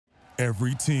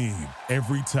Every team,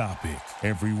 every topic,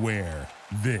 everywhere.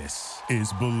 This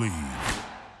is Believe.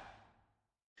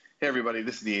 Hey, everybody,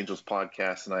 this is the Angels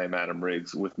Podcast, and I am Adam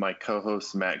Riggs with my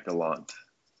co-host, Matt Gallant.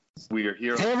 We are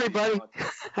here on Hey, everybody.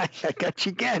 I got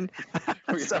you again.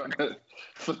 We are on the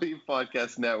Believe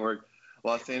Podcast Network,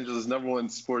 Los Angeles' #1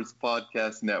 sports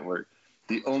podcast network,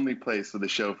 the only place with a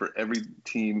show for every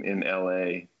team in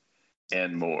LA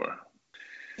and more.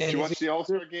 Did you watch the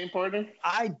All-Star game, partner?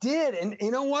 I did, and you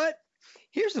know what?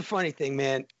 Here's the funny thing,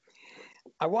 man.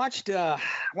 I watched the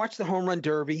Home Run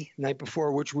Derby the night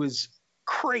before, which was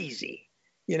crazy.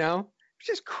 You know, it's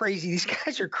just crazy. These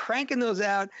guys are cranking those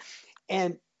out,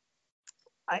 and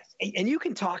you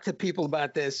can talk to people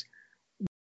about this.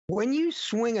 When you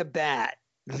swing a bat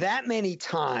that many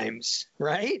times,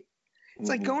 right? It's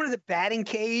like going to the batting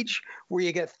cage where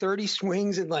you get 30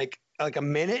 swings in like a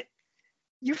minute.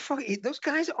 Those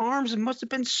guys' arms must have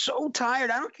been so tired.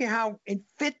 I don't care how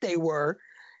fit they were.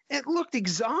 It looked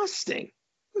exhausting.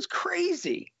 It was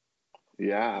crazy.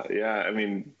 Yeah. I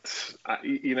mean,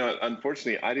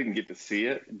 unfortunately, I didn't get to see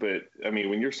it. But, I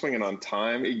mean, when you're swinging on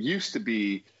time, it used to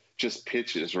be just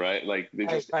pitches, right? Like they're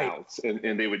just outs.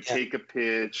 And they would take a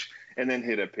pitch and then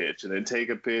hit a pitch and then take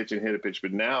a pitch and hit a pitch.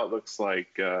 But now it looks like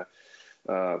they're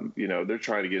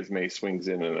trying to get as many swings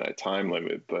in a time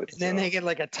limit. But then they get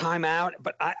like a timeout.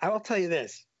 But I will tell you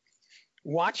this.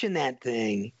 Watching that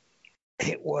thing,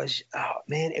 it was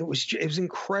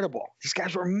incredible. These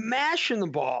guys were mashing the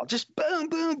ball, just boom,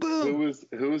 boom, boom.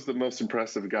 Who was the most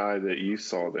impressive guy that you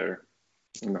saw there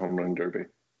in the Home Run Derby?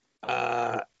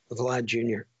 Vlad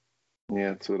Jr.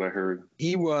 Yeah, that's what I heard.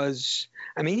 He's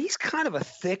kind of a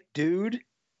thick dude.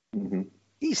 Mm-hmm.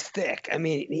 He's thick. I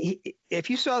mean, if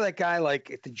you saw that guy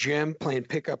like at the gym playing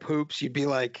pickup hoops, you'd be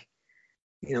like,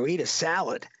 eat a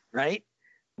salad, right?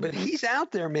 But he's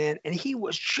out there, man, and he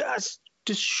was just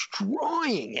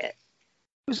destroying it.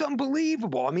 It was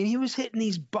unbelievable. I mean, he was hitting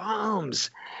these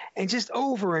bombs and just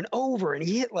over and over, and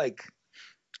he hit I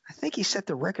think he set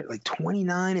the record like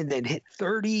 29 and then hit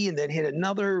 30 and then hit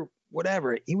another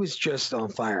whatever. He was just on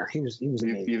fire. He was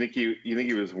amazing. You think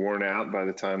he was worn out by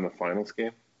the time the finals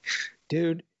came?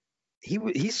 Dude,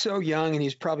 he's so young and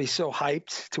he's probably so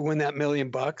hyped to win that $1 million.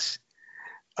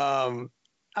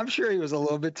 I'm sure he was a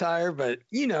little bit tired, but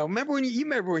remember when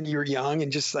you were young and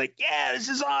just like, yeah, this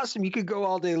is awesome. You could go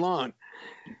all day long.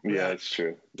 Yeah, it's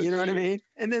true. You know what I mean?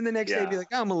 And then the next day be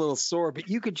like, I'm a little sore, but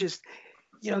you could just,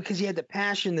 because you had the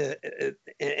passion,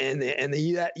 and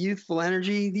the youthful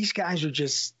energy. These guys are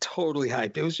just totally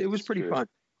hyped. It was pretty fun.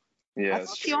 Yeah, I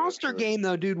thought the All-Star game,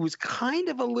 though, dude, was kind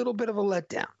of a little bit of a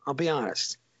letdown. I'll be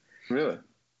honest. Really?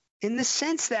 In the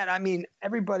sense that,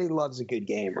 everybody loves a good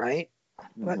game, right?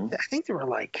 Mm-hmm. But I think there were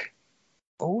like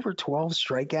over 12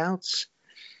 strikeouts.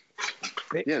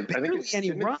 Yeah, I think it set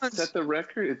the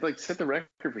record. It set the record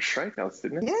for strikeouts,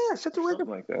 didn't it? Yeah, set the record.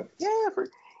 Something like that. Yeah.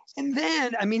 And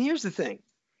then, here's the thing.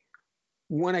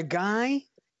 When a guy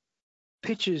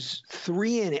pitches 1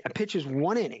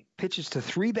 inning, pitches to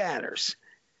 3 batters,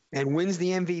 and wins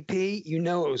the MVP,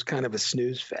 it was kind of a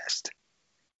snooze fest.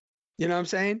 You know what I'm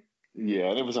saying? Yeah,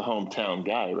 and it was a hometown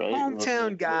guy, right?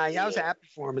 Hometown guy. I was happy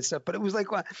for him and stuff, but it was like,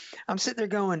 I'm sitting there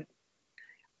going,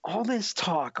 all this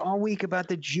talk all week about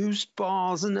the juice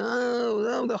balls and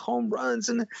the home runs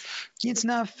and it's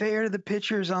not fair to the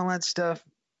pitchers, all that stuff.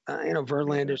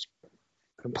 Verlander's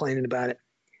complaining about it.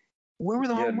 Where were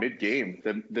the home mid-game?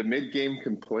 The mid-game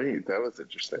complaint. That was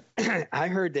interesting. I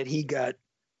heard that he got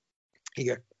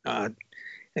a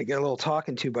little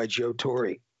talking to by Joe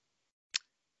Torre.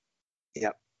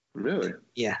 Yep. Really?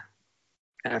 Yeah.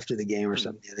 After the game or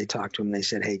something, they talked to him. They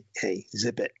said, "Hey,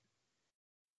 zip it.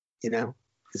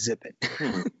 Zip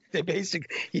it." They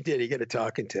basically, he got a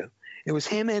talking to. It was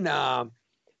him and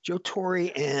Joe Torre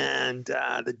and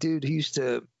the dude who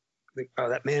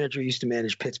that manager used to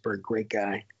manage Pittsburgh. Great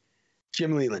guy,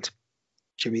 Jimmy Leland.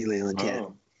 Yeah.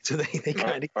 So they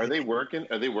kind of are they working?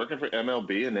 Are they working for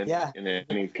MLB in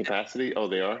any capacity? Oh,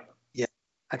 they are. Yeah,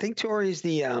 I think Torre's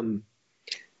the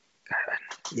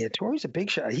Torre's a big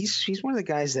shot. He's one of the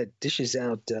guys that dishes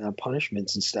out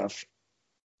punishments and stuff.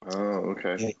 Oh,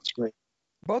 okay. Yeah, it's great.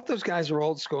 Both those guys are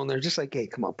old school, and they're just like, hey,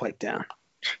 come on, pipe down.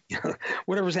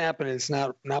 Whatever's happening, it's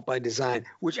not by design,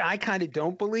 which I kind of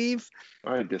don't believe.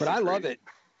 But I love it.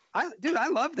 I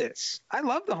love this. I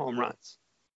love the home runs.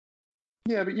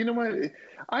 Yeah, but you know what?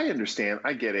 I understand.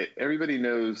 I get it. Everybody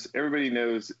knows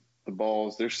the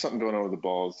balls. There's something going on with the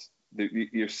balls.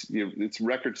 It's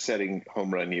record-setting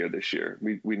home run year this year.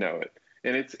 We know it,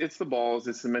 and it's the balls.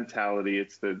 It's the mentality.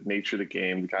 It's the nature of the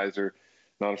game. The guys are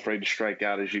not afraid to strike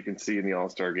out, as you can see in the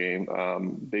All-Star game.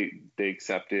 They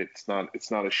accept it.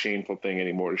 It's not a shameful thing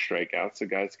anymore to strike out. So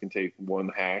guys can take one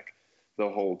hack the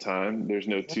whole time. There's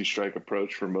no two-strike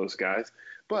approach for most guys.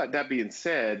 But that being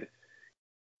said,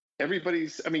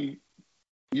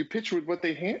 you pitch with what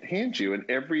they hand you, and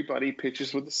everybody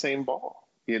pitches with the same ball.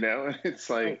 It's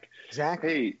like,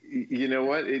 exactly. Hey, you know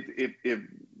what? If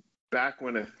back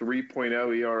when a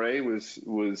 3.0 ERA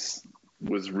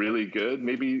was really good,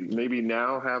 maybe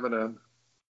now having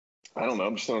I don't know,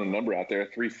 I'm just throwing a number out there,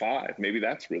 3.5, maybe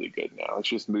that's really good now. It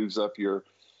just moves up your,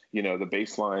 the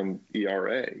baseline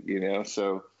ERA.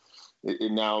 So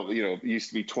it now, it used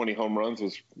to be 20 home runs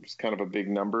was kind of a big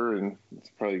number, and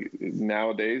it's probably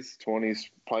nowadays 20 is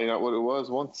probably not what it was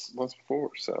once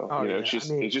before. So it's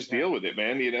just deal with it,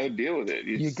 man. Deal with it.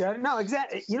 You got no,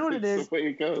 exactly. You know what it is? The way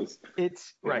it goes.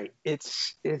 It's right.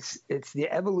 It's the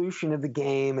evolution of the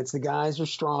game. It's the guys are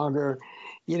stronger.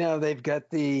 They've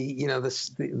got the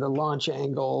the launch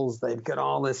angles. They've got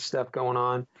all this stuff going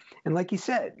on, and like you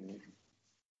said,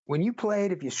 when you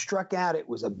played, if you struck out, it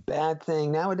was a bad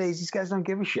thing. Nowadays, these guys don't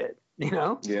give a shit,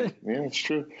 Yeah, it's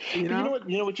true. You know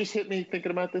what just hit me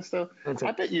thinking about this, though?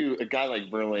 I bet you a guy like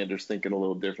Verlander's thinking a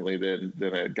little differently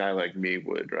than a guy like me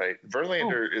would, right?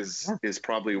 Verlander is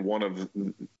probably one of,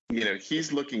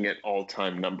 he's looking at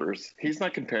all-time numbers. He's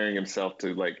not comparing himself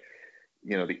to,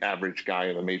 the average guy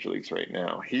in the major leagues right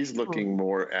now. He's looking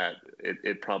more at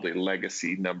it probably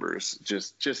legacy numbers,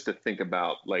 just to think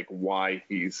about, why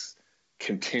he's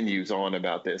continues on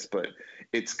about this, but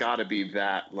it's got to be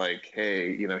that,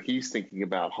 hey, he's thinking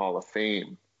about Hall of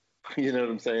Fame. You know what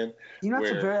I'm saying?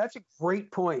 That's a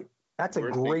great point. That's a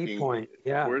great point.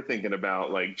 Yeah, we're thinking about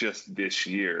just this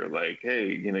year, hey,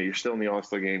 you're still in the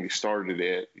All-Star game, you started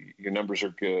it, your numbers are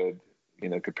good,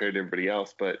 compared to everybody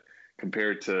else, but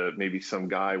compared to maybe some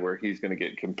guy where he's going to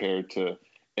get compared to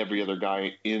every other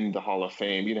guy in the Hall of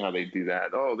Fame. You know how they do that.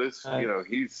 Oh, this,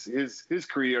 his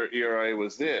career ERA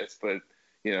was this, but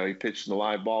he pitched in the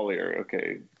live ball era.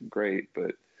 Okay, great,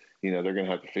 but they're going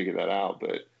to have to figure that out.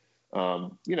 But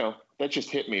that just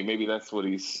hit me. Maybe that's what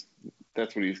he's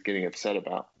getting upset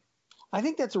about. I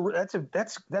think that's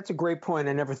a great point.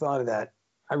 I never thought of that.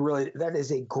 That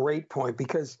is a great point,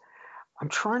 because I'm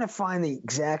trying to find the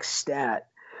exact stat,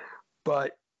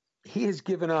 but he has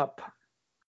given up,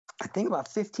 I think, about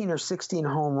 15 or 16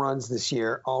 home runs this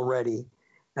year already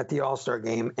at the All-Star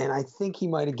game. And I think he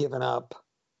might have given up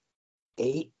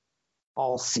 8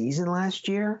 all season last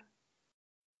year,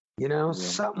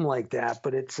 something like that.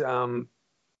 But it's,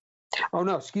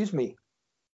 excuse me.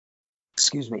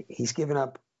 He's given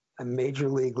up a major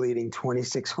league leading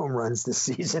 26 home runs this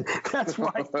season. That's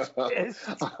why he's pissed.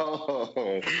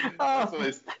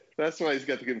 That's why he's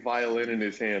got the good violin in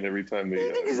his hand every time they.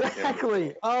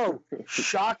 Exactly. Oh,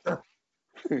 shocker.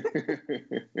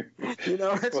 It's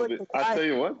I tell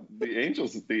you what, the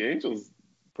Angels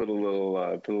put a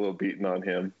little beating on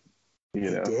him. They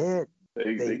did.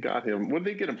 They got him. What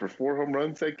did they get him for? 4 home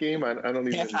runs that game? I don't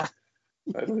even. Yeah.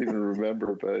 I don't even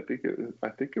remember, but I think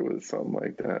it was something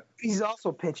like that. He's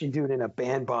also pitching, dude, in a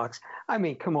bandbox. I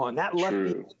mean, come on, that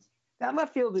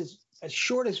left field is as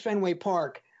short as Fenway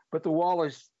Park, but the wall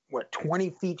is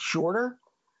 20 feet shorter.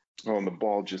 Oh, and the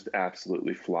ball just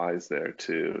absolutely flies there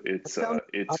too. It's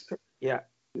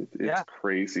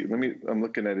crazy. I'm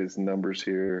looking at his numbers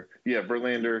here. Yeah,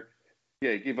 Verlander.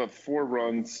 Yeah, he gave up 4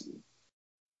 runs,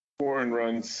 4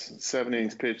 runs, 7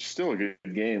 innings pitched. Still a good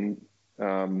game.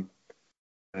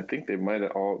 I think they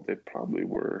probably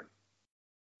were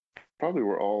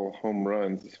all home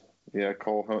runs. Yeah,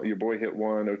 Cole, your boy hit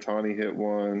 1, Ohtani hit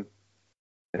 1,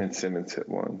 and Simmons hit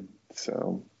 1.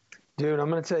 So, dude, I'm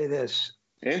going to tell you this.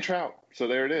 And Trout. So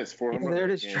there it is. 4 home runs. There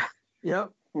it is.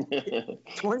 Yep.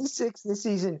 26 this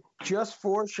season, just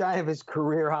 4 shy of his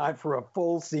career high for a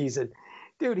full season.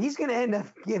 Dude, he's going to end up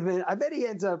I bet he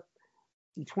ends up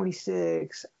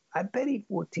 26. I bet he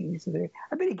 14.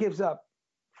 I bet he gives up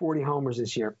 40 homers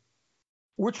this year,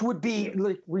 which would be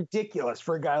ridiculous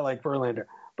for a guy like Verlander.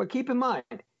 But keep in mind,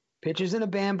 pitches in a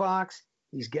bandbox.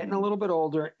 He's getting a little bit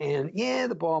older, and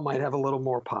the ball might have a little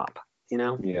more pop.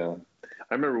 Yeah,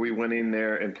 I remember we went in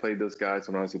there and played those guys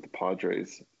when I was with the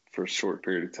Padres for a short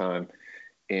period of time,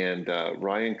 and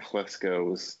Ryan Klesko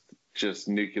was just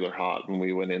nuclear hot when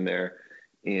we went in there,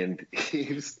 and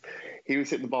he was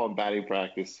hitting the ball in batting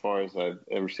practice as far as I've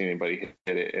ever seen anybody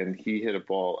hit it. And he hit a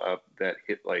ball up that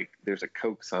hit there's a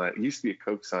Coke sign. It used to be a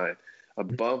Coke sign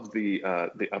above the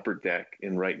upper deck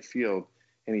in right field.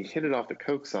 And he hit it off the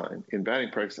Coke sign in batting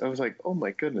practice. I was like, oh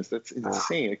my goodness, that's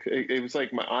insane. It was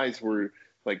like my eyes were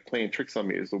playing tricks on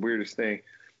me. It was the weirdest thing.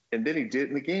 and then he did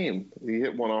in the game. He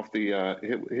hit one off the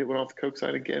hit one off the Coke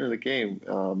side again in the game.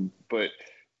 But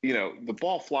the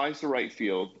ball flies to right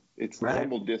field. It's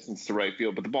normal distance to right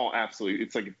field, but the ball absolutely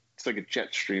it's like a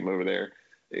jet stream over there.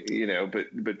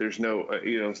 But there's no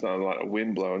it's not a lot of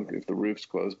wind blowing if the roof's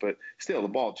closed. But still, the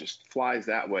ball just flies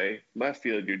that way. Left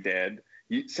field, you're dead.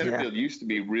 Center field used to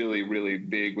be really, really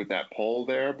big with that pole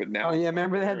there, but now. Oh yeah,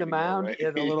 remember they had the mound, right?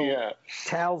 The little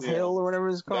Tal's Hill or whatever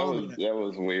it's called. That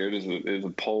was weird. It was a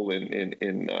pole in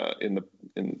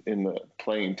the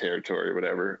playing territory or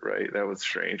whatever, right? That was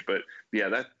strange, but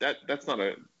yeah, that's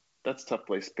a tough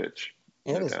place to pitch.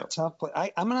 It is a tough place.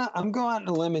 I'm going out on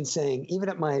a limb and saying, even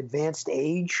at my advanced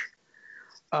age,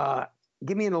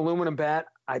 give me an aluminum bat.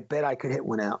 I bet I could hit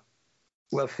one out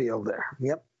left field there.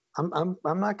 Yep, I'm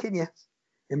not kidding you.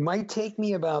 It might take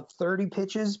me about 30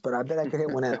 pitches, but I bet I could hit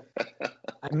one out.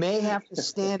 I may have to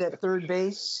stand at third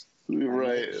base.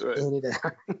 Right.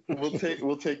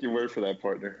 We'll take your word for that,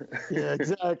 partner. Yeah,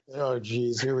 exactly. Oh,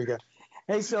 geez, here we go.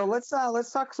 Hey, so let's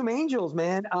talk some Angels,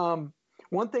 man.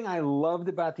 One thing I loved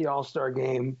about the All-Star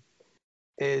game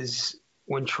is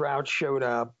when Trout showed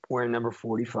up wearing number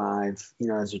 45,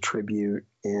 as a tribute,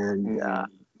 and I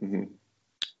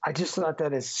just thought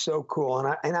that is so cool,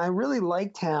 and I really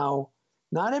liked how.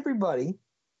 Not everybody,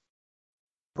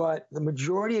 but the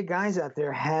majority of guys out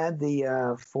there had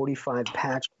the 45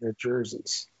 patch on their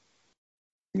jerseys.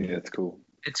 Yeah, it's cool.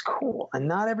 It's cool. And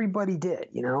not everybody did,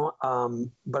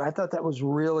 but I thought that was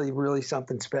really, really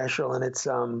something special. And it's,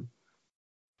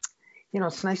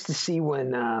 it's nice to see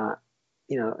when,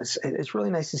 it's really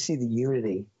nice to see the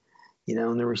unity,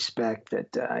 and the respect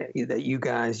that you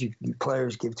guys, you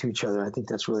players give to each other. I think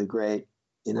that's really great.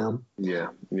 Yeah,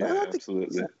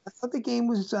 absolutely. I thought the game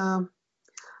was. I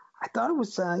thought it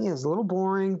was. It was a little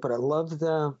boring, but I loved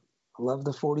the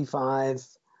 45,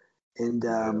 and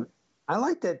I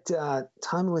like that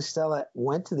Tommy La Stella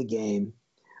went to the game.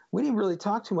 We didn't really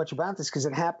talk too much about this because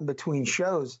it happened between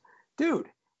shows, dude.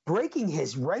 Breaking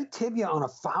his right tibia on a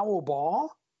foul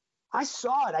ball. I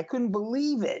saw it. I couldn't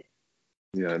believe it.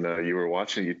 Yeah, no, you were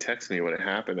watching. You texted me when it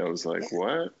happened. I was like,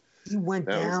 "What?" He went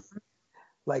down.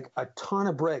 Like a ton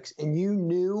of bricks, and you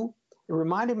knew it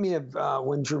reminded me of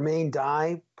when Jermaine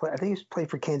Dye I think he was playing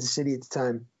for Kansas City at the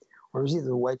time, or it was either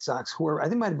the White Sox, whoever. I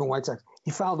think it might have been White Sox.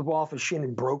 He fouled the ball off his shin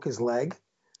and broke his leg.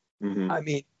 Mm-hmm. I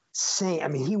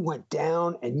mean, he went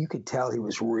down, and you could tell he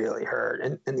was really hurt.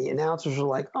 And the announcers were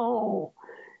like, "Oh,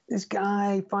 this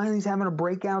guy finally is having a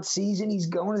breakout season. He's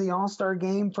going to the All-Star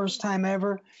game, first time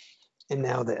ever." And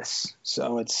now this.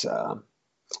 So it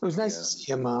was nice to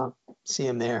see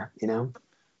him there.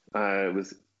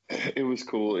 It was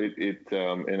cool.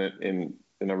 And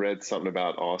I read something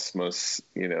about Osmus,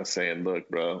 saying, "Look,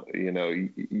 bro, you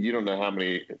don't know how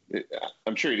many."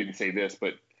 I'm sure he didn't say this,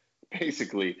 but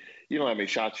basically, you don't know how many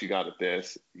shots you got at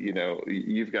this.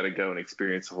 You've got to go and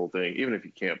experience the whole thing, even if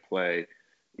you can't play.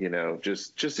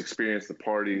 Just experience the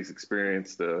parties,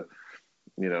 experience the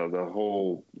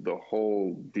whole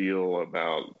deal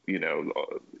about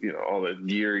all the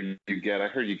gear you get. I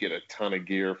heard you get a ton of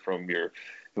gear from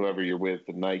whoever you're with,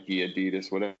 the Nike, Adidas,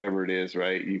 whatever it is,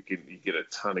 right? You get a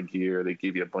ton of gear. They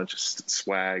give you a bunch of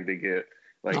swag. They get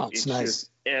it's nice.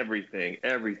 Just everything.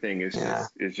 Everything is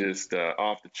just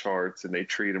off the charts, and they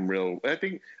treat them real. I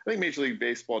think Major League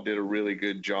Baseball did a really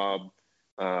good job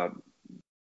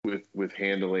with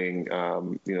handling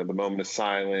the moment of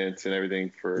silence and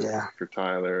everything for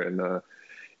Tyler, and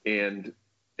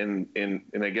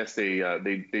I guess they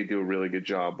do a really good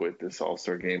job with this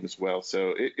All-Star game as well.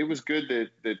 So it was good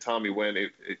that Tommy went.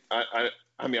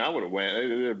 I mean, I would have went.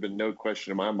 There have been no question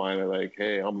in my mind. I'm like,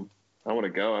 hey, I want to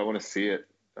go. I want to see it.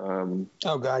 Oh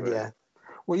God, yeah.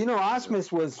 Well,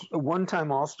 Osmus was a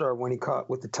one-time All-Star when he caught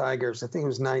with the Tigers. I think it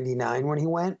was '99 when he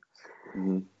went,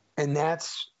 and that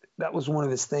was one of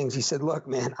his things. He said, "Look,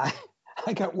 man,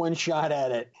 I got one shot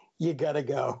at it. You got to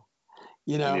go.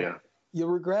 You'll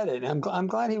regret it." And I'm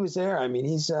glad he was there. I mean,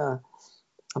 he's I'm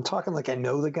talking like I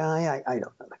know the guy. I don't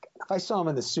know the guy. If I saw him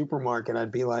in the supermarket,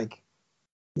 I'd be like,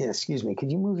 "Yeah, excuse me,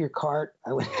 could you move your cart?"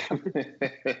 I would.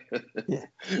 Yeah.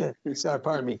 Sorry,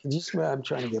 pardon me. Could you? I'm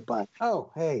trying to get by.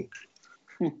 Oh, hey.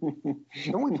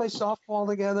 Don't we play softball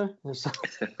together?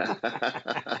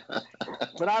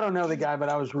 But I don't know the guy, but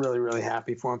I was really, really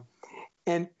happy for him.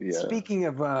 And speaking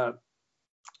of,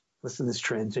 listen to this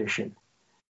transition.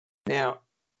 Now,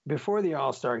 before the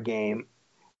All-Star game,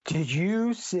 did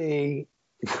you see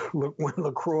when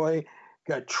LaCroix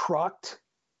got trucked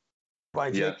by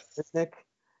Jake Kisnick?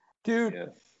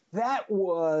 Dude, that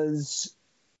was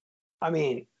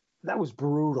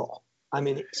brutal. I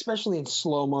mean, especially in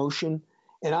slow motion.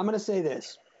 And I'm going to say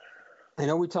this. I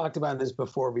know we talked about this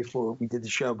before we did the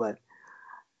show, but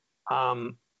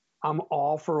I'm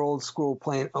all for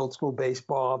playing old school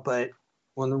baseball, but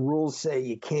when the rules say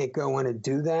you can't go in and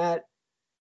do that,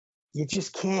 you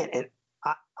just can't. And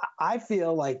I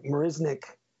feel like Marisnick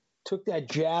took that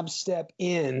jab step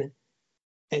in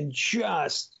and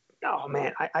just, oh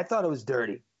man, I thought it was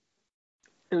dirty.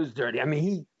 It was dirty. I mean,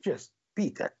 he just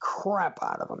beat the crap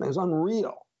out of him. It was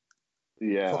unreal.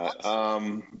 Yeah.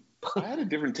 I had a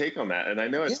different take on that. And I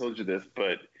know I told you this,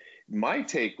 but my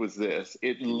take was this.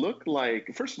 It looked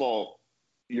like, first of all,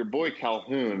 your boy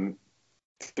Calhoun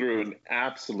threw an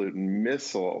absolute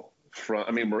missile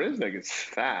Marisnick is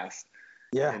fast.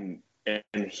 Yeah. And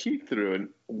he threw a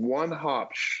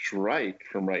one-hop strike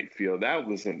from right field. That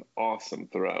was an awesome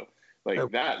throw.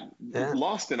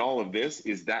 Lost in all of this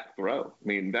is that throw. I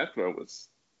mean, that throw was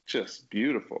just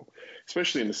beautiful,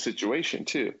 especially in the situation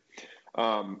too.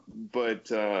 But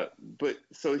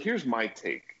so here's my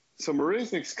take. So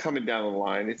Marisnick's coming down the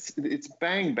line. It's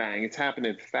bang bang. It's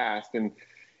happening fast,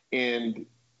 and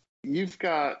you've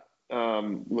got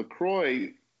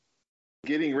LaCroix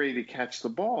getting ready to catch the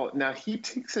ball. Now he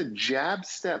takes a jab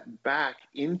step back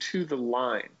into the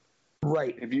line.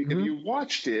 Right. If you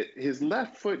watched it, his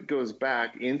left foot goes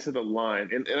back into the line,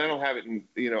 and I don't have it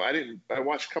in, I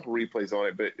watched a couple replays on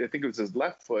it, but I think it was his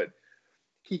left foot.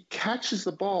 He catches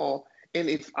the ball, and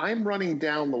if I'm running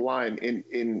down the line,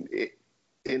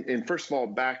 in first of all,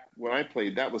 back when I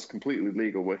played, that was completely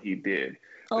legal what he did.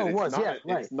 Oh, it was, yeah,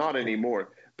 right. It's not anymore.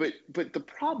 But the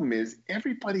problem is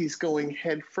everybody's going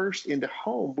head first into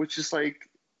home, which is like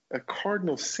a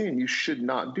cardinal sin. You should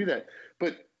not do that.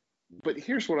 But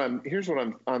here's what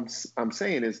I'm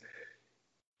saying is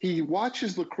he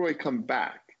watches LaCroix come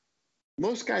back.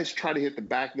 Most guys try to hit the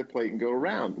back of the plate and go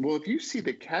around. Well, if you see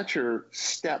the catcher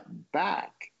step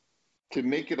back to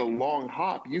make it a long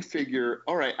hop, you figure,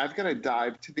 all right, I've got to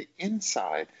dive to the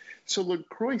inside. So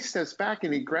LaCroix steps back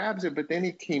and he grabs it, but then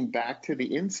he came back to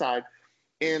the inside.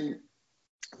 And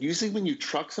usually when you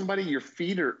truck somebody, your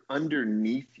feet are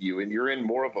underneath you and you're in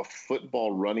more of a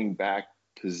football running back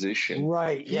position.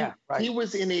 Right, yeah. Right. He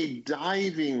was in a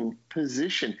diving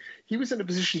position. He was in a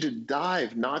position to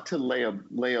dive, not to lay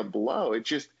a blow. It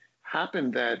just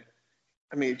happened that,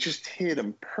 it just hit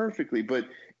him perfectly. But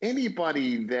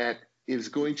anybody that is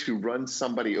going to run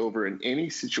somebody over in any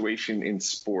situation in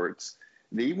sports,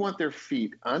 they want their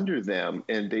feet under them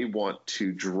and they want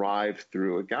to drive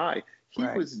through a guy. He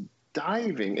was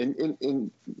diving,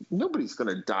 and nobody's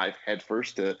going to dive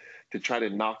headfirst to try to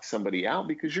knock somebody out,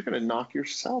 because you're going to knock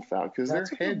yourself out, because their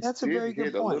heads did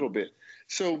hit a little bit.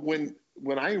 So when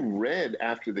I read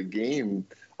after the game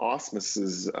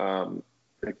Ausmus's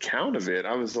account of it,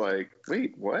 I was like,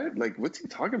 wait, what? Like, what's he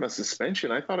talking about,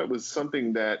 suspension? I thought it was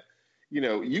something that,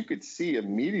 you could see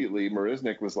immediately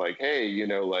Marisnick was like, hey,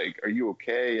 are you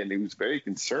okay? And he was very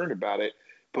concerned about it.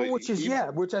 But which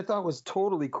I thought was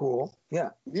totally cool. Yeah.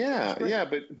 Yeah.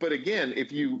 But again,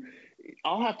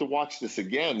 I'll have to watch this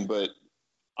again, but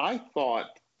I thought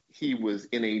he was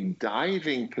in a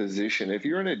diving position. If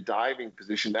you're in a diving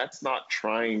position, that's not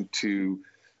trying to,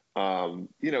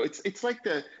 it's like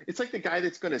the guy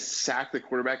that's going to sack the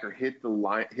quarterback or hit the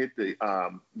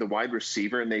wide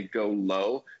receiver and they go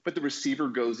low, but the receiver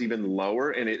goes even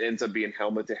lower and it ends up being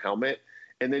helmet to helmet.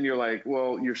 And then you're like,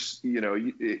 well,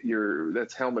 you're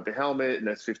that's helmet to helmet and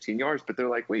that's 15 yards. But they're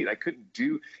like, wait, I couldn't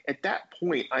do at that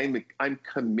point. I'm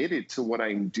committed to what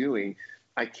I'm doing.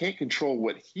 I can't control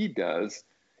what he does.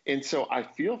 And so I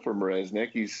feel for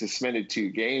Marisnick. He's suspended 2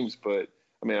 games, but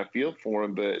I feel for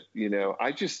him. But,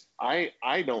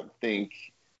 I don't think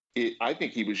I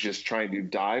think he was just trying to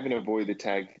dive and avoid the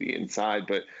tag to the inside.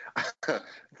 But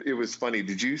it was funny.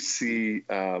 Did you see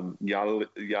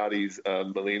Yadi's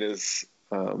Molina's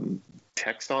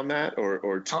text on that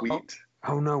or tweet?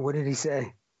 Oh no, what did he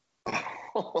say?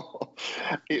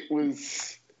 It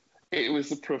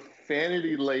was a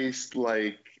profanity laced,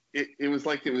 like it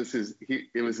was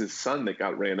his son that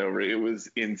got ran over. It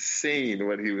was insane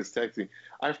what he was texting.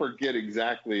 I forget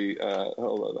exactly.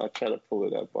 Hold on, I'll try to pull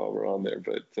it up while we're on there.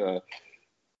 But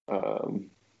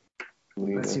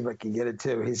let's see if I can get it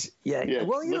too. Yeah.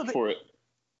 Well, look for it.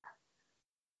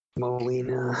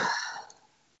 Molina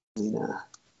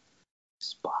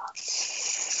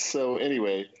spots. So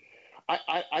anyway,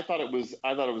 I thought it was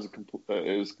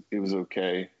it was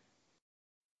okay.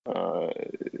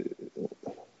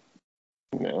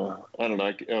 No, I don't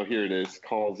know. Oh, here it is.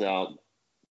 Calls out.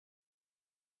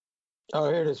 Oh,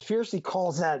 here it is. Fiercely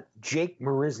calls out Jake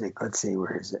Marisnick. Let's see,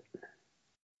 where is it?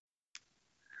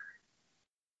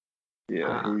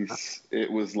 Yeah,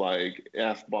 it was like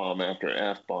F-bomb after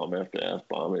F-bomb after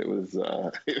F-bomb. It was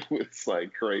it was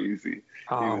like crazy.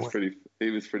 He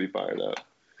was pretty fired up.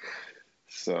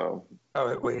 So.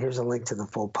 Oh, wait, here's a link to the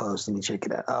full post. Let me check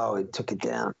it out. Oh, it took it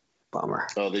down. Bummer.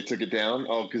 Oh, they took it down?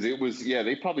 Oh, because it was,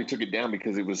 they probably took it down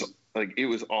because it was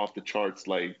off the charts,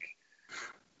 like,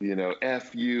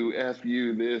 F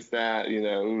you, this, that,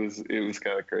 it was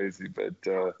kind of crazy. But,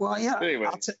 well, yeah, anyway,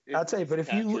 I'll tell you, but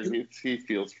if you, he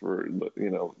feels for,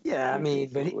 yeah, I mean,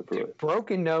 but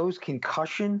broken nose,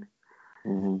 concussion.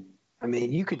 Mm-hmm. I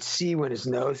mean, you could see when his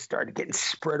nose started getting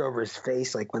spread over his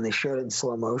face, like when they showed it in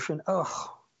slow motion.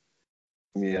 Oh,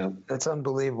 yeah, that's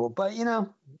unbelievable. But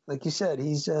like you said,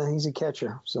 he's a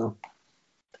catcher, so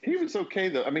he was okay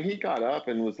though. I mean, he got up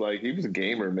and was like, he was a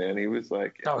gamer, man. He was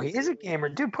like, oh, he is a gamer,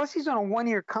 dude. Plus, he's on a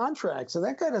 1-year contract, so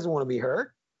that guy doesn't want to be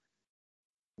hurt.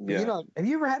 Yeah. Have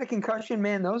you ever had a concussion,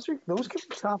 man? Those can be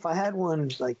tough. I had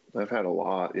one I've had a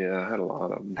lot. Yeah, I had a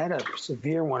lot of them. I had a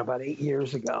severe one about 8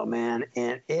 years ago, man,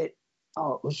 and it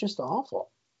was just awful.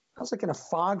 I was like in a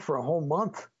fog for a whole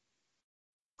month.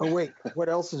 Oh wait, what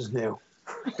else is new?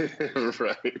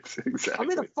 Right, exactly. I'm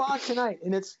in a fog tonight,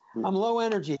 and I'm low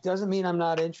energy. It doesn't mean I'm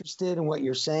not interested in what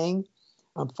you're saying.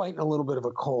 I'm fighting a little bit of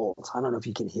a cold. I don't know if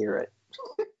you can hear it.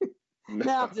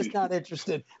 No, I'm just not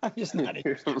interested. I'm just not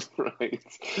interested. Right.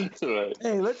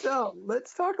 Hey, let's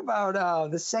talk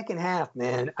about the second half,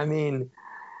 man. I mean,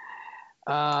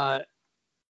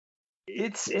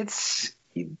 it's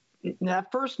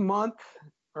that first month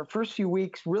or first few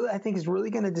weeks really, I think, is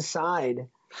really going to decide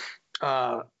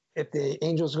if the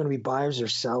Angels are going to be buyers or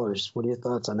sellers. What are your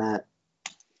thoughts on that?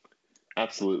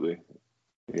 Absolutely.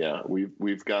 Yeah,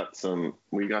 we've got some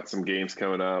games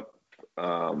coming up.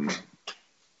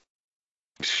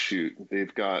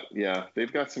 They've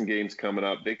got some games coming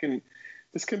up.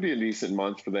 This can be a decent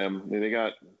month for them. They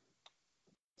got,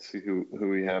 let's see who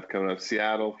we have coming up.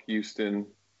 Seattle, Houston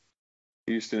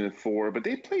in 4, but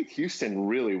they played Houston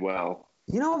really well.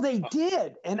 They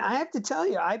did, and I have to tell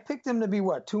you, I picked them to be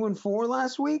 2-4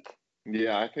 last week.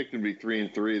 Yeah, I picked them to be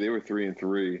 3-3. They were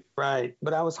 3-3. Right,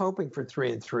 but I was hoping for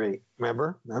 3-3.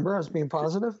 Remember, I was being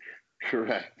positive.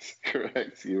 Correct.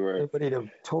 You were. Everybody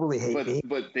to totally hate me.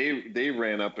 But they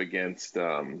ran up against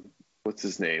what's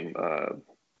his name,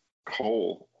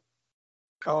 Cole.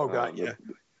 Oh God, yeah.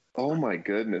 Oh my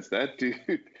goodness, that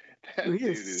dude. He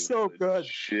is so good.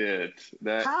 Shit.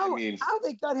 How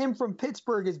they got him from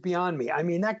Pittsburgh is beyond me. I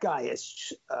mean, that guy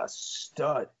is a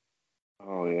stud.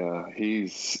 Oh yeah,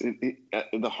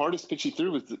 the hardest pitch he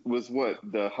threw was what,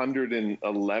 the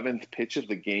 111th pitch of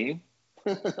the game.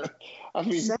 I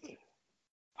mean,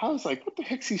 I was like, what the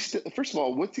heck's he still? First of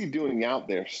all, what's he doing out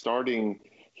there? He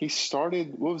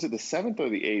started. What was it, the 7th or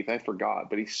the 8th? I forgot,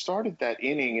 but he started that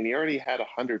inning and he already had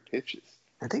 100 pitches.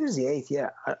 I think it was the 8th. Yeah,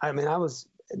 I mean,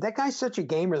 that guy's such a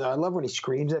gamer though. I love when he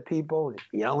screams at people and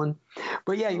yelling.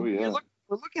 But yeah, we're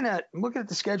looking at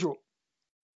the schedule.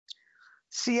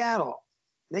 Seattle,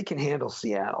 they can handle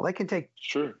Seattle. They can take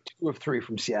 2 of 3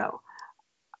 from Seattle.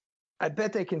 I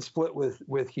bet they can split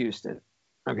with Houston.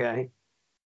 Okay.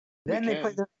 Then they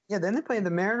play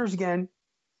the Mariners again,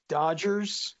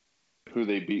 Dodgers, who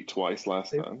they beat twice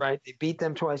last time. Right, they beat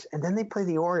them twice, and then they play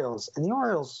the Orioles, and the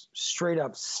Orioles straight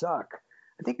up suck.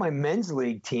 I think my men's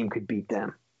league team could beat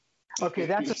them. Okay,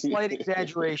 that's a slight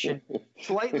exaggeration.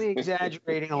 Slightly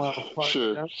exaggerating a little.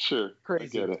 Sure.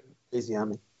 Crazy. I get it. Crazy on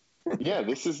me. Yeah,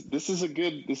 this is a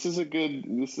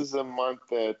month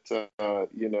that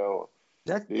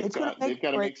they've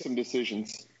got to make some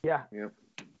decisions. Yeah.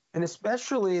 And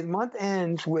especially the month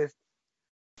ends with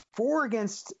 4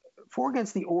 against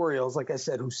the Orioles, like I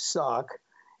said, who suck,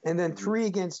 and then 3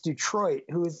 against Detroit,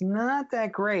 who is not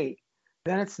that great.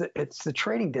 Then it's the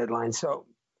trading deadline. So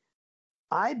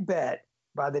I bet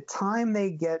by the time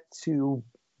they get to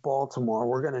Baltimore,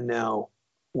 we're going to know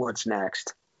what's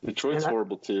next. Detroit's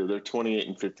horrible too. They're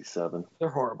 28-57. They're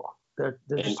horrible. They're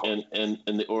just and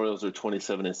the Orioles are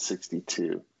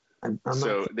 27-62.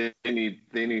 So they need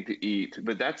to eat,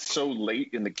 but that's so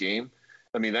late in the game.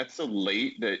 I mean, that's so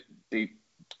late that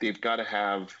they've got to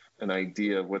have an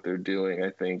idea of what they're doing,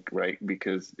 I think, right?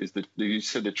 Because you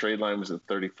said the trade line was the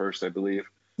 31st, I believe.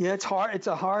 Yeah, it's hard. It's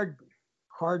a hard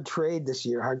trade this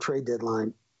year. Hard trade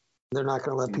deadline. They're not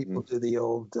going to let people do the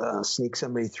old sneak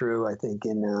somebody through, I think,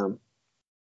 in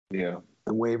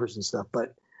waivers and stuff.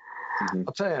 But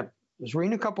I'll tell you, I was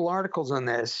reading a couple articles on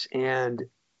this, and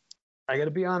I got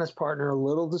to be honest, partner, a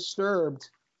little disturbed.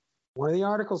 One of the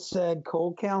articles said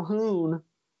Cole Calhoun,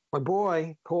 my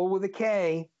boy, Cole with a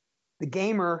K, the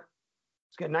gamer,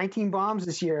 he's got 19 bombs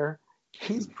this year.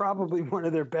 He's probably one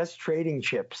of their best trading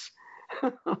chips.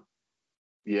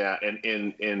 Yeah,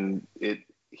 and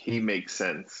he makes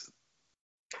sense.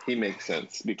 He makes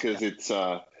sense because it's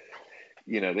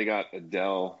they got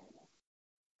Adele,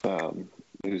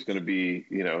 who's going to be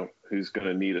who's going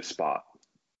to need a spot.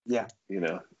 Yeah.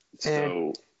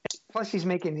 So plus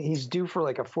he's due for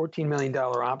like a $14 million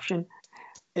option.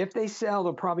 If they sell,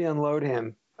 they'll probably unload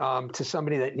him to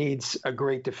somebody that needs a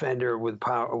great defender with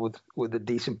power with a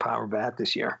decent power bat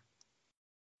this year.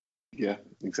 Yeah,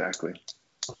 exactly.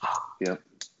 Yeah.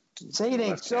 Say it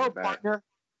ain't so, partner.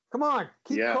 Come on,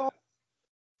 keep calm.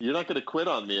 You're not going to quit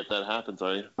on me if that happens,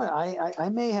 are you? I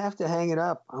may have to hang it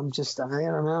up. I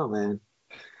don't know, man.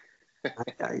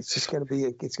 It's going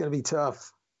to be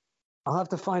tough. I'll have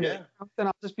to find it. Then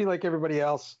I'll just be like everybody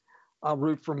else. I'll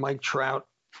root for Mike Trout.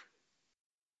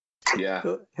 Yeah.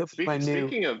 He'll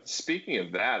speaking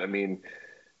of that, I mean,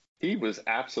 he was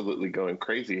absolutely going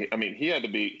crazy. I mean, he had to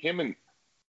be him and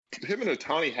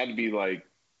Ohtani had to be like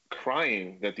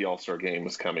crying that the All-Star game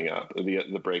was coming up.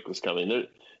 The break was coming.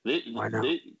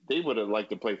 They would have liked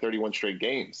to play 31 straight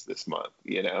games this month.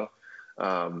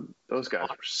 Those guys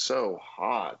were so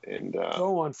hot and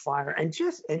so on fire, and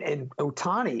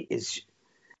Ohtani is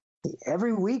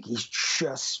every week he's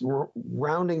just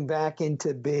rounding back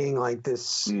into being like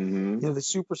this, the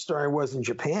superstar he was in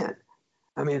Japan.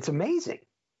 I mean, it's amazing.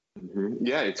 Mm-hmm.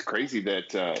 Yeah, it's crazy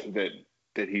that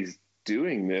he's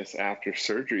doing this after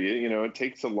surgery. It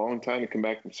takes a long time to come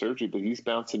back from surgery, but he's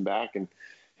bouncing back, and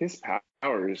his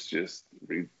power is just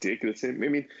ridiculous. I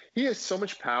mean, he has so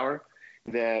much power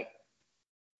that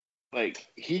like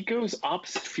he goes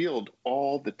opposite field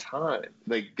all the time.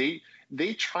 Like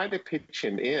they try to pitch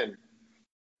him in,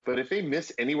 but if they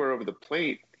miss anywhere over the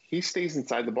plate, he stays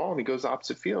inside the ball and he goes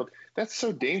opposite field. That's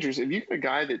so dangerous. If you get a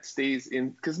guy that stays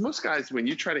in, because most guys, when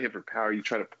you try to hit for power, you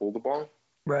try to pull the ball.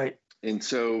 Right. And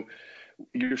so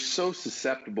you're so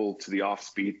susceptible to the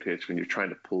off-speed pitch when you're trying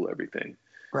to pull everything.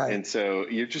 Right. And so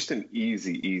you're just an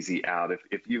easy out.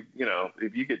 If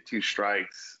you get 2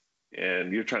 strikes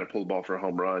and you're trying to pull the ball for a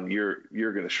home run, you're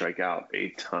going to strike out a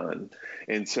ton.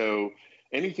 And so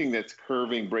anything that's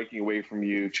curving, breaking away from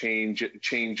you, change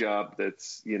up,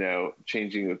 that's,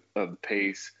 changing of the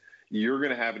pace, you're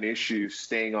going to have an issue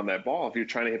staying on that ball if you're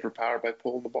trying to hit for power by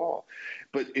pulling the ball.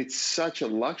 But it's such a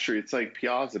luxury. It's like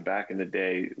Piazza back in the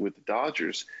day with the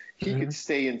Dodgers. He could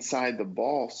stay inside the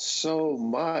ball so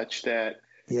much that,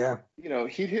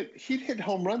 he'd hit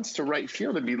home runs to right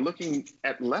field and be looking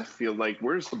at left field like,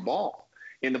 where's the ball?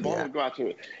 And the ball would go out to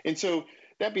it. And so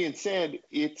that being said,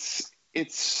 it's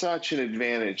such an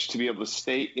advantage to be able to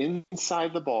stay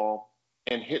inside the ball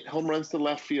and hit home runs to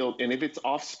left field. And if it's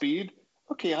off speed,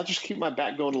 okay, I'll just keep my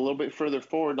bat going a little bit further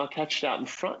forward and I'll catch it out in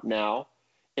front now.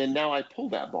 And now I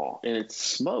pull that ball and it's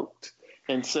smoked.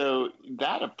 And so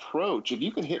that approach, if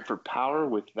you can hit for power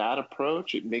with that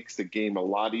approach, it makes the game a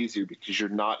lot easier because you're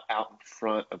not out in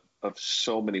front of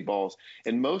so many balls.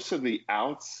 And most of the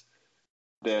outs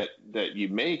that you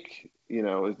make,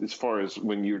 as far as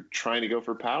when you're trying to go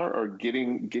for power, are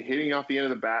hitting off the end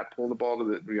of the bat, pulling the ball to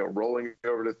the, rolling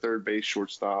over to third base,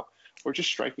 shortstop, or just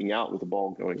striking out with the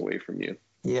ball going away from you.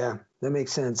 Yeah, that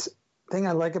makes sense. The thing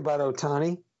I like about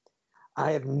Ohtani,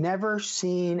 I have never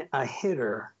seen a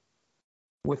hitter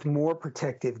with more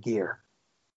protective gear.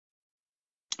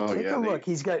 Take a look.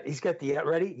 He's got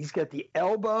the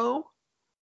elbow,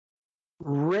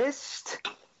 wrist,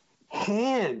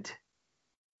 hand.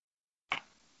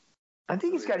 I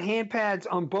think he's got hand pads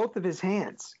on both of his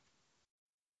hands.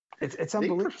 It's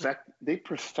unbelievable. They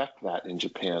perfect that in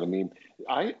Japan. I mean,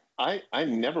 I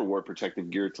never wore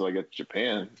protective gear until I got to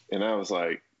Japan, and I was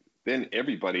like, then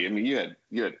everybody. I mean, you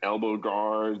had elbow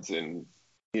guards, and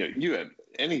you had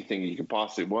anything you could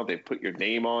possibly want. They put your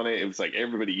name on it. It was like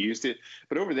everybody used it.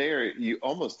 But over there, you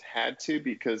almost had to,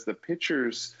 because the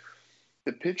pitchers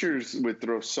would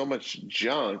throw so much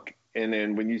junk. And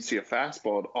then when you see a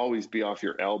fastball, it'd always be off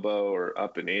your elbow or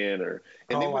up and in,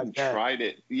 they wouldn't try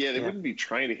to. Yeah, they wouldn't be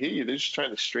trying to hit you. They're just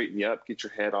trying to straighten you up, get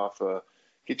your head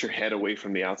away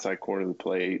from the outside corner of the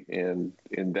plate, and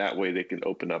in that way they can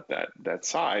open up that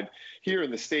side. Here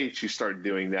in the States, you start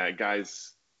doing that,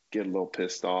 guys get a little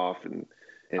pissed off and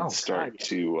start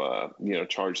to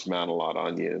charge them out a lot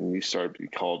on you, and you start to be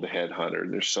called the headhunter.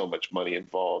 And there's so much money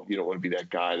involved. You don't want to be that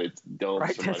guy that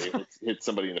domes somebody, hit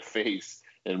somebody in the face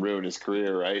and ruin his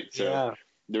career, right? So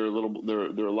they're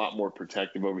a lot more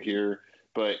protective over here.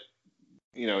 But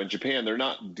in Japan, they're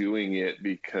not doing it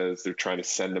because they're trying to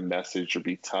send a message or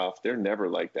be tough. They're never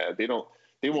like that.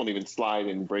 They won't even slide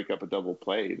and break up a double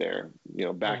play there.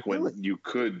 Back when you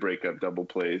could break up double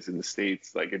plays in the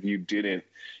States, like if you didn't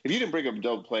break up a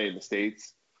double play in the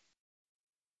States,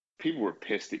 people were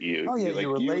pissed at you. Oh yeah, like, you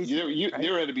were lazy.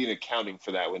 There had to be an accounting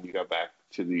for that when you got back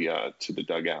to the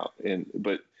dugout.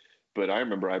 But I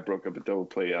remember I broke up a double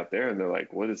play out there, and they're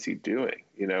like, "What is he doing?"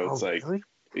 It's like, really?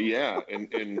 yeah.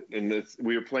 And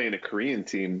we were playing a Korean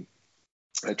team.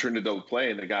 I turned a double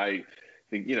play, and the guy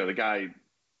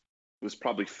was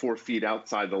probably 4 feet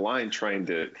outside the line trying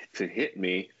to hit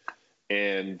me,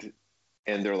 and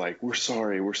they're like, we're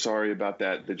sorry about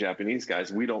that. The Japanese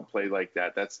guys, we don't play like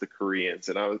that. That's the Koreans.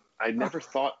 And I never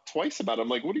thought twice about it. I'm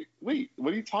like, what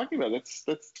are you talking about?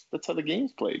 That's how the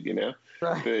game's played,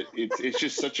 Right. But it's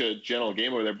just such a gentle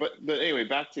game over there. But anyway,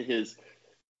 back to his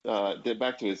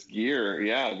gear.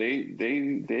 Yeah,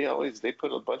 they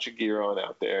put a bunch of gear on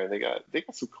out there, and they got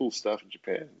some cool stuff in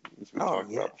Japan, as we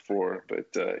talked about before.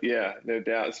 But yeah, no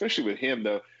doubt, especially with him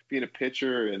though, being a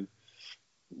pitcher and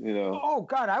Oh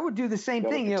God, I would do the same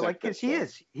thing. Because he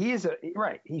is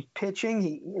right. He's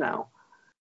pitching.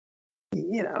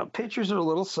 Pitchers are a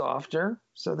little softer,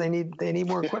 so they need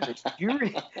more equipment.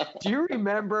 Do you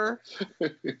remember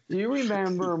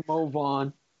Mo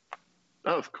Vaughn?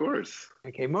 Oh, of course.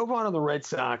 Okay, Mo Vaughn of the Red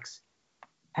Sox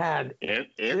had and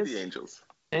the Angels.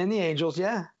 And the Angels,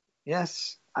 yeah.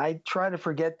 Yes. I try to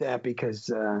forget that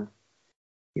because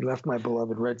he left my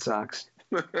beloved Red Sox.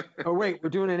 Oh, wait, we're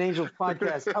doing an Angels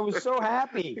podcast. I was so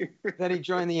happy that he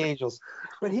joined the Angels.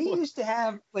 But he used to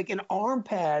have like an arm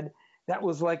pad that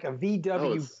was like a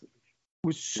VW,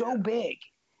 was so big.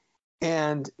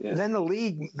 And then the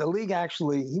league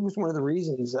actually, he was one of the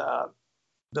reasons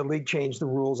the league changed the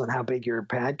rules on how big your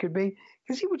pad could be,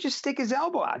 because he would just stick his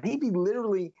elbow out. He'd be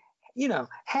literally,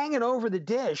 hanging over the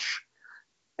dish.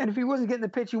 And if he wasn't getting the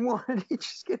pitch he wanted, he'd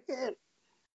just get hit.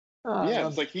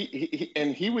 It's like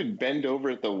he would bend over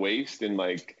at the waist and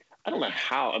like, I don't know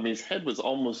how. I mean, his head was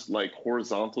almost like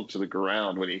horizontal to the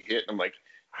ground when he hit. I'm like,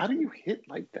 how do you hit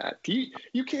like that?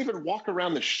 You can't even walk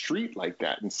around the street like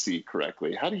that and see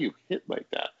correctly. How do you hit like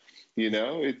that?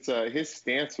 It's his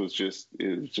stance was just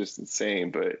insane.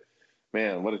 But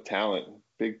man, what a talent!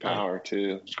 Big power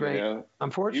too. It's great.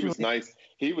 Unfortunately, he was nice.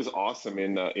 He was awesome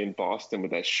in Boston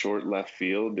with that short left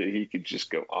field that he could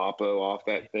just go oppo off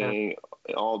that thing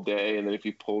all day, and then if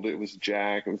he pulled it, it was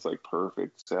jack. It was like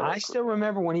perfect. I still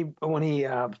remember when he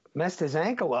messed his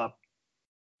ankle up,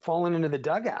 falling into the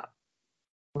dugout,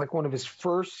 like one of his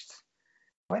first.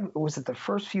 What was it? The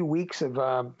first few weeks of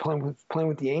playing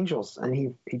with the Angels, and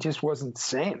he just wasn't the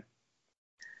same.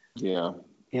 Yeah.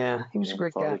 Yeah, he was a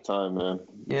great guy. Time, man.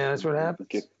 Yeah, that's what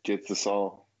happened. Gets us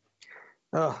all.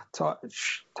 Oh, talk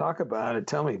about it.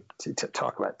 Tell me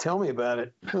about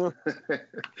it.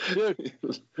 Dude,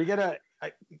 we gotta.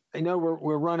 I know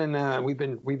we're running. We've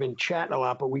been chatting a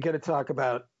lot, but we got to talk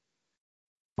about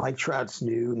Mike Trout's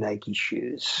new Nike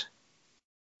shoes.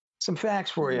 Some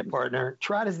facts for you, partner.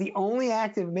 Trout is the only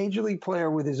active major league player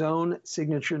with his own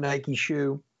signature Nike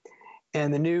shoe.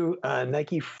 And the new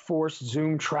Nike Force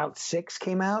Zoom Trout 6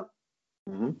 came out.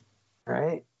 Mm-hmm.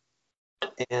 Right.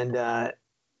 And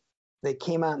they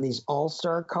came out in these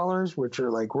all-star colors, which are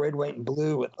like red, white, and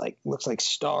blue with looks like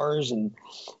stars and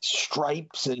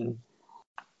stripes and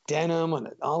denim and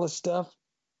all this stuff.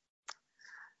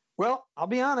 Well, I'll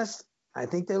be honest. I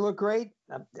think they look great.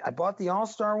 I bought the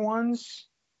all-star ones.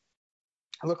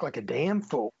 I look like a damn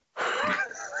fool.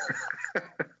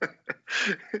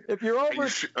 If you're over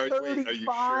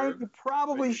 35, you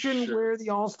probably shouldn't wear the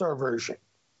All-Star version.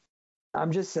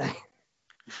 I'm just saying.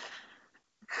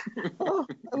 Oh,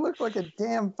 I look like a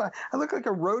I look like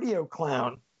a rodeo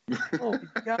clown. Oh,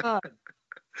 my God.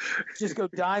 Just go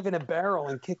dive in a barrel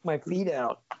and kick my feet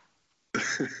out.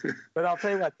 But I'll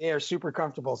tell you what, they are super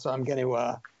comfortable, so I'm going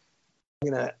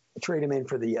to trade them in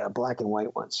for the black and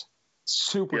white ones.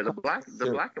 Super. Yeah, the black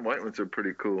and white ones are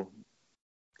pretty cool.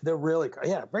 They're really,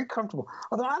 very comfortable.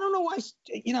 Although I don't know why,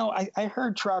 I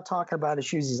heard Trout talking about his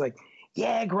shoes. He's like,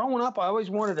 yeah, growing up, I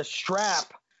always wanted a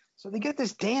strap. So they get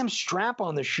this damn strap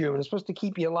on the shoe, and it's supposed to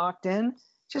keep you locked in. It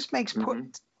just makes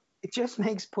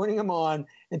putting them on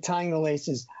and tying the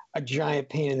laces a giant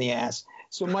pain in the ass.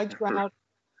 So Mike Trout,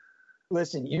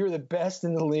 listen, you're the best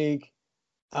in the league.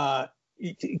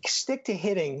 Stick to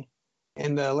hitting,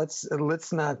 and let's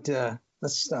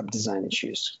stop designing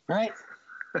shoes. All right.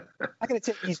 I gotta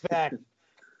take these back.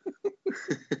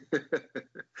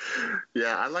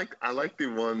 Yeah, I like the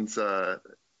ones.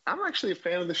 I'm actually a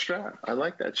fan of the strap. I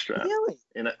like that strap. Really?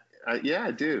 And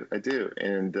I do,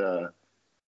 and I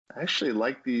actually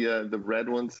like the red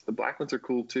ones. The black ones are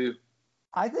cool too.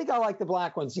 I think I like the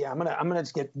black ones. Yeah, I'm gonna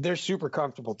just get. They're super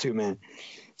comfortable too, man.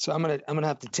 So I'm gonna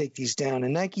have to take these down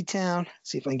in Nike Town.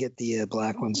 See if I can get the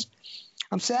black ones.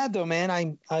 I'm sad though,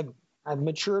 man. I've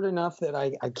matured enough that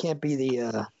I can't be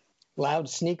the loud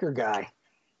sneaker guy.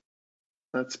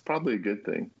 That's probably a good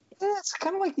thing. Yeah, it's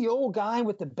kind of like the old guy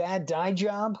with the bad dye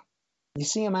job. You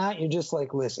see him out, you're just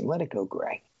like, listen, let it go,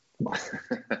 Gray. Come on.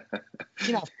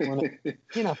 You're not fooling it.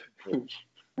 You're not fooling it.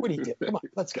 What do you do? Come on,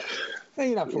 let's go.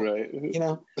 You're not fooling Right. it, you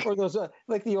know? Or those,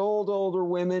 like the older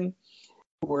women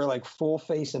who wear like full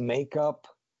face of makeup.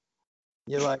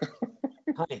 You're like,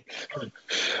 honey.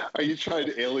 Are you trying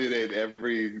to alienate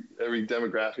every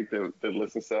demographic that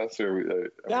listens to us?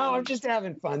 No, I'm just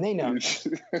having fun. They know.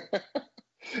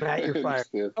 Matt, you're fired.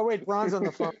 Oh, wait, Ron's on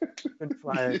the phone. Been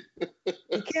fired.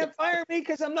 You can't fire me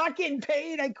because I'm not getting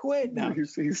paid. I quit. No.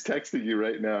 He's texting you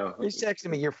right now. He's texting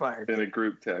me. You're fired. In a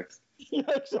group text.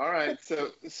 Yes. All right.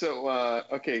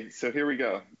 Okay. So here we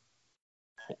go.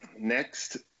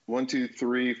 Next, 1, 2,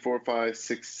 3, 4, 5,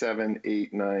 6, 7,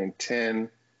 8, 9, 10.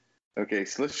 Okay.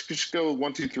 So let's just go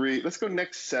 1, 2, 3. Let's go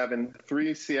next 7.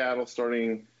 3 Seattle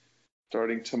starting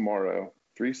tomorrow.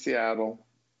 3 Seattle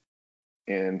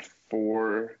and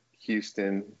 4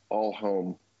 Houston, all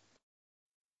home.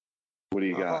 What do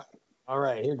you got? All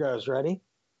right, here goes. Ready?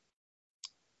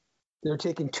 They're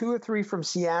taking 2 of 3 from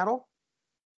Seattle.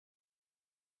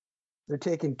 They're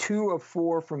taking 2 of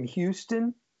 4 from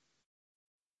Houston.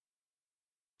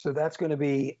 So that's going to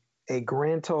be a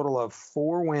grand total of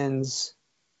 4 wins,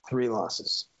 3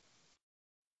 losses.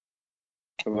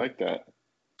 I like that.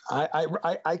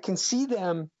 I can see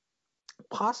them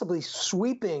possibly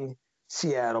sweeping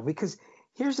Seattle because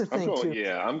here's the thing too.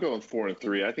 Yeah, I'm going 4 and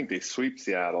 3. I think they sweep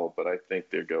Seattle, but I think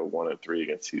they go 1 and 3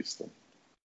 against Houston.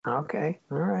 Okay,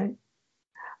 all right.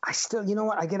 I still, you know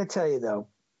what? I got to tell you though,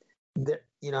 that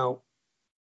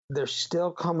they're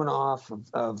still coming off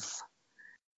of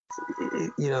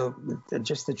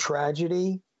just the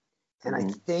tragedy, and I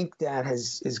think that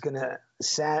is going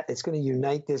to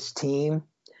unite this team.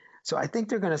 So I think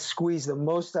they're going to squeeze the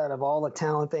most out of all the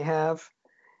talent they have.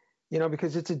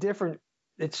 Because it's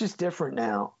just different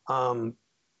now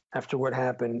after what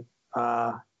happened.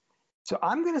 So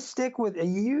I'm going to stick with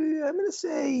you. I'm going to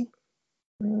say,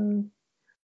 I'm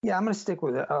going to stick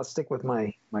with it. I'll stick with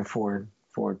my 4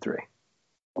 and 3.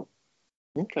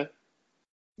 Okay.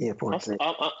 Yeah, 4 and 3.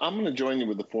 I'm going to join you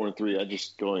with the 4 and 3. I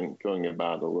just going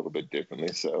about it a little bit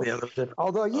differently. So yeah,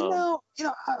 although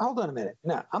hold on a minute.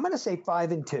 No, I'm going to say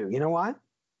 5 and 2. You know why?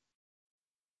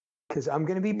 Because I'm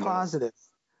going to be positive.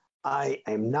 I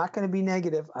am not going to be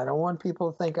negative. I don't want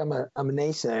people to think I'm a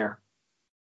naysayer.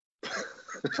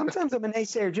 Sometimes I'm a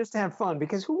naysayer just to have fun,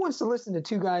 because who wants to listen to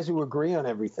 2 guys who agree on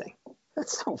everything?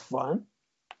 That's no fun.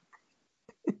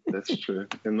 That's true.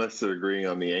 Unless they're agreeing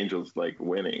on the Angels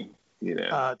winning,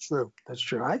 True. That's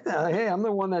true. Hey, I'm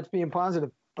the one that's being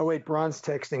positive. Oh wait, Bron's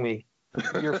texting me.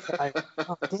 You're fired.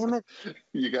 Oh, damn it.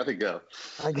 You got to go.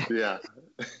 Yeah.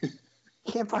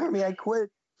 Can't fire me. I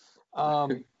quit.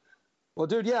 Well,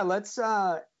 dude, yeah, let's.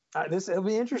 It'll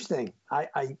be interesting.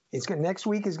 Next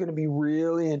week is going to be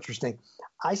really interesting.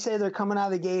 I say they're coming out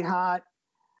of the gate hot.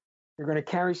 They're going to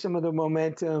carry some of the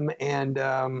momentum, and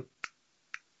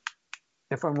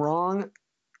if I'm wrong,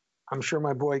 I'm sure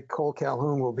my boy Cole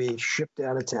Calhoun will be shipped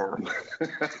out of town.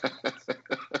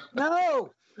 No,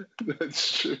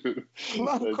 that's true.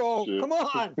 Love Cole. True. Come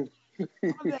on.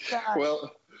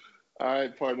 Well, all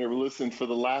right, partner. Listen, for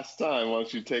the last time, why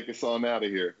don't you take us on out of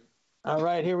here? All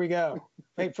right, here we go.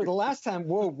 Hey, for the last time,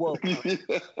 whoa.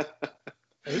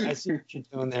 I see what you're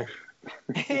doing there.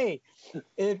 Hey,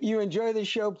 if you enjoy the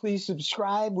show, please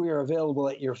subscribe. We are available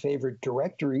at your favorite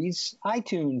directories: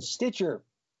 iTunes, Stitcher,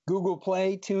 Google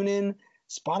Play, TuneIn,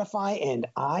 Spotify, and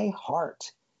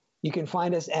iHeart. You can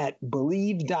find us at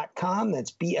Believe.com.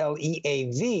 That's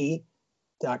BLEAV.com,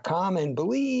 and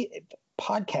Believe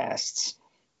Podcasts.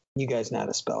 You guys know how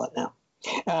to spell it now.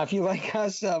 If you like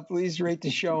us, please rate the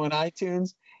show on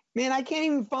iTunes. Man, I can't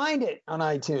even find it on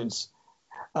iTunes.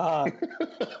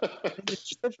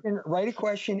 Write a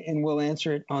question and we'll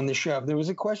answer it on the show. There was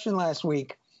a question last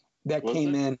week that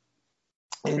came in,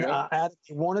 and Adam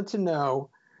wanted to know,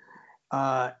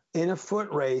 in a foot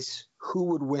race, who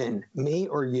would win, me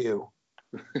or you?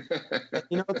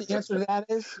 You know what the answer to that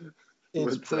is?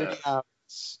 It's pretty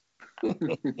obvious.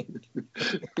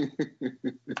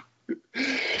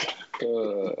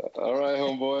 All right,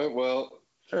 homeboy. Well,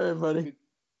 all right, buddy.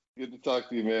 Good to talk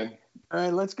to you, man. All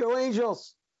right, let's go,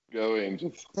 Angels. Go,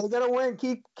 Angels. They gotta win.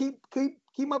 Keep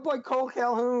my boy Cole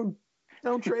Calhoun.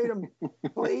 Don't trade him,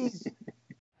 please.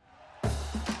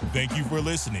 Thank you for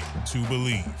listening to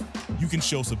Believe. You can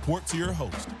show support to your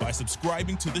host by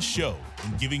subscribing to the show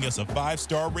and giving us a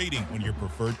 5-star rating on your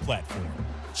preferred platform.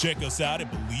 Check us out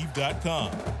at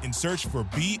Believe.com and search for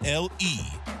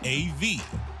BLEAV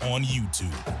on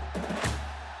YouTube.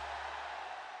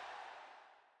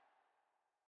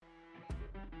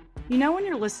 You know when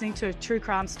you're listening to a true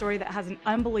crime story that has an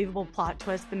unbelievable plot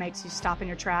twist that makes you stop in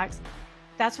your tracks?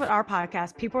 That's what our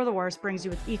podcast, People Are the Worst, brings you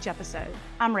with each episode.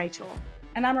 I'm Rachel.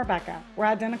 And I'm Rebecca. We're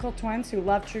identical twins who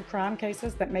love true crime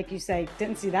cases that make you say,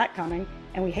 didn't see that coming,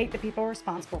 and we hate the people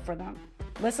responsible for them.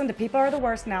 Listen to People Are the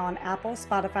Worst now on Apple,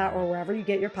 Spotify, or wherever you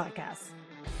get your podcasts.